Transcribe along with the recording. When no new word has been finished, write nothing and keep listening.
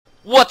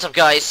What's up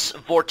guys,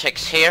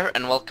 Vortex here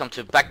and welcome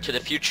to Back to the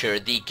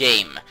Future, the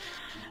game.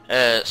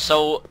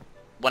 So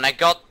when I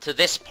got to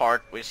this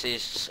part, which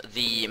is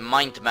the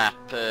mind map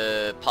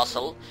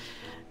puzzle,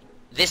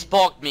 this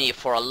bugged me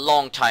for a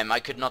long time.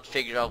 I could not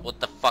figure out what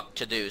the fuck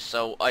to do,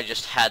 so I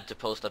just had to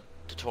post a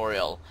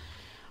tutorial.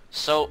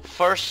 So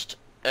first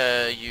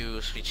you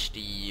switch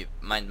the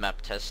mind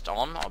map test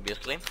on,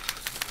 obviously.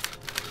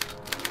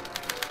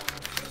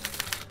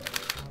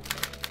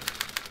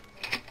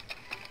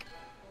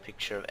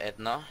 Picture of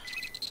Edna,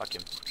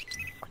 fucking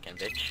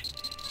bitch.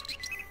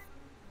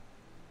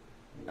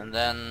 And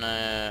then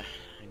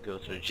go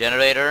to the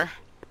generator.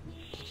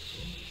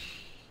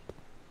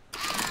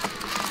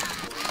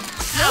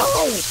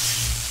 No!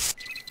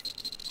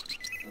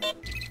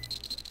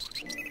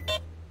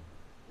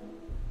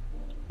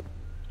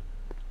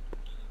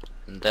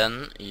 And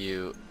then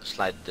you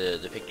slide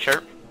the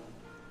picture.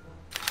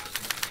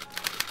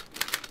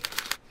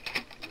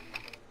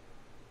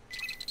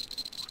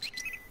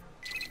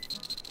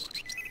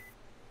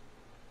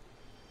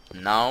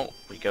 Now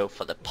we go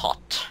for the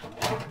pot.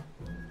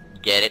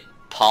 Get it?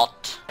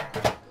 Pot.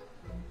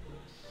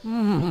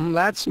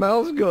 That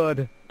smells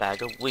good.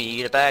 Bag of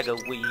weed, a bag of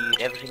weed.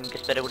 Everything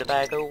gets better with a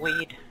bag of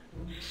weed.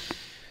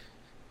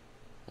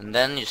 And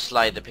then you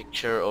slide the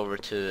picture over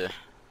to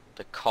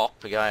the cop,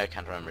 the guy, I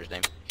can't remember his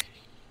name.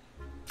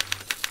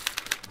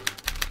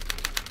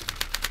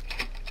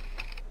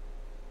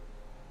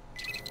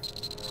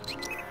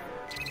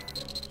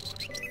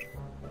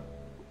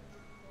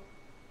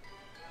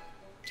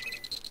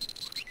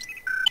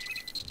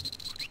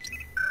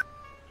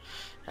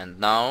 And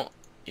now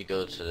you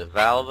go to the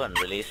valve and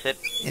release it.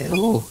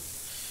 Ew.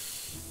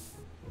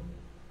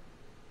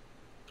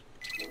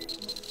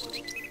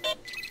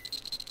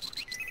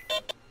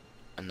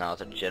 And now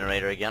the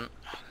generator again.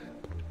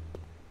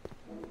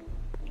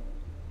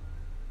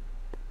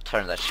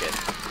 Turn that shit.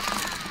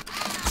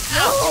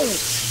 No!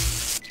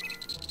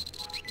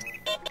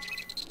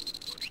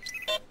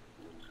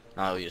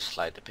 Now you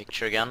slide the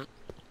picture again.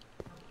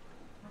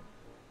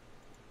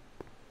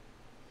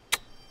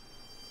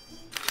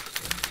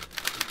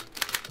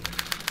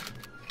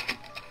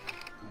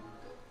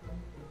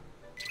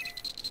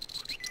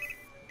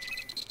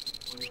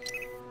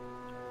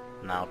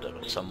 Now there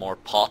was some more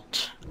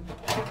pot.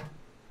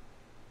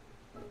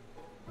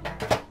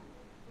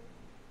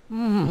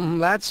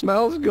 That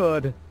smells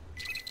good.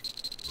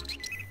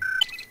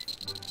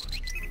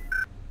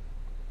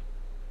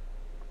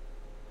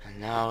 And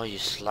now you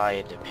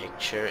slide the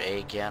picture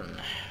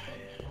again.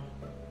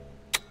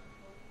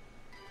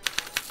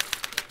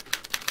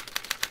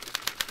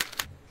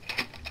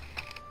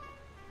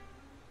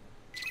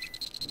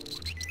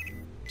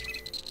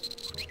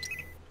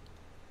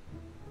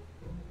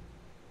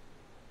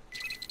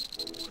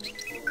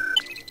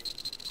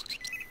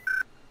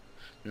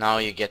 Now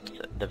you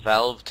get the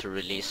valve to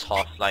release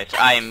half-life.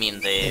 I mean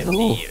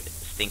the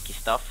stinky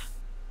stuff.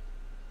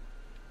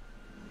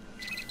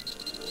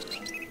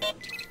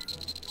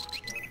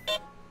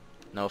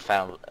 No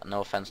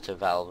offense to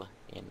Valve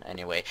in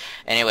any way.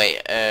 Anyway,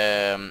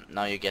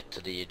 now you get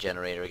to the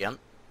generator again.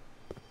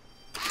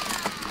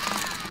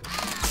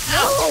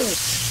 No!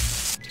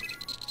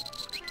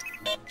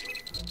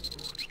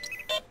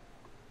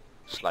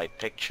 Slide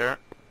picture.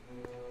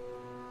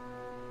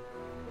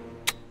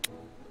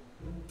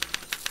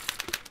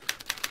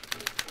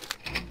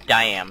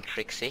 Damn,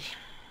 Trixie.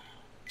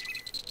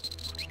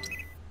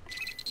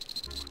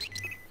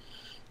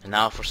 And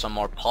now for some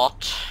more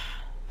pot.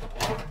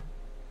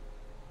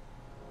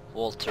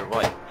 Walter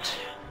White.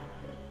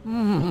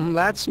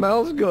 That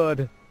smells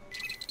good.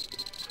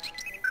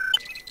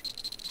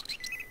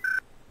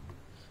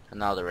 And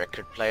now the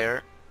record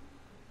player.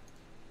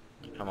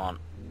 Come on.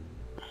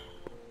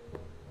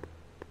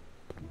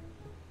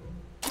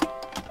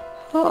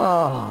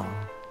 Oh.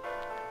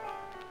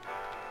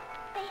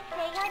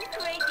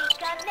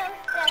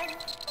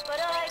 But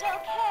I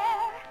don't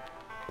care.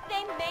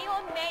 They may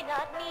or may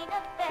not mean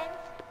offense,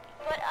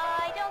 but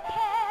I don't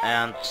care.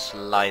 And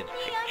slide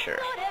picture.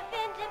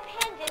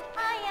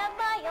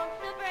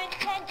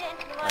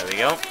 There we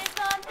go.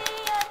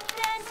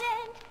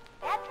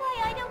 That's why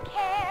I don't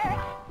care.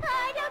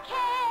 I don't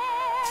care.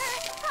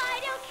 I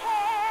don't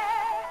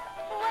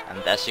care.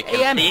 And as you Hey,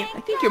 can Emmy, see,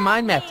 I think your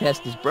mind map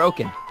test is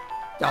broken.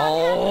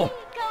 Oh.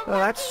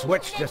 That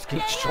switch just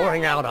keeps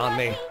shorting out on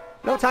me.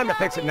 No time to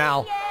fix it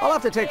now. I'll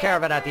have to take care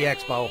of it at the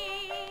expo.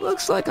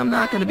 Looks like I'm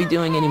not going to be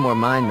doing any more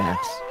mind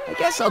maps. I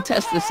guess I'll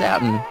test this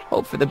out and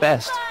hope for the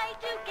best.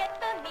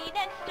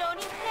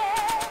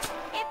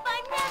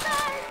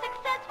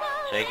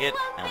 take it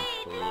and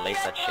place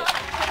that shit.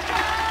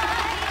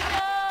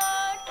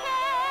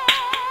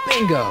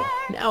 Bingo!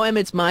 Now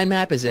Emmett's mind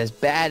map is as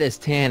bad as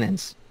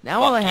Tannen's.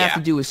 Now all I have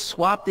to do is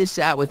swap this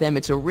out with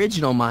Emmett's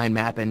original mind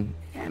map and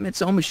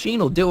Emmett's own machine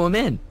will do him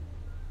in.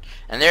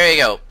 And there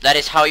you go. That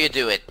is how you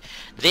do it.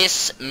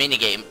 This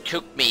minigame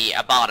took me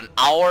about an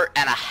hour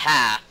and a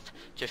half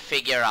to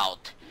figure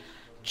out.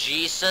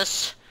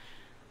 Jesus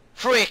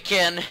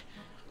freaking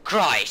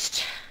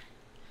Christ.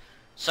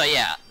 So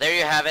yeah, there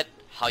you have it.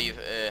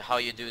 how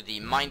you do the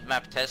mind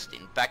map test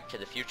in Back to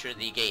the Future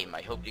the game.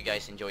 I hope you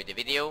guys enjoyed the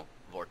video.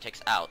 Vortex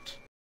out.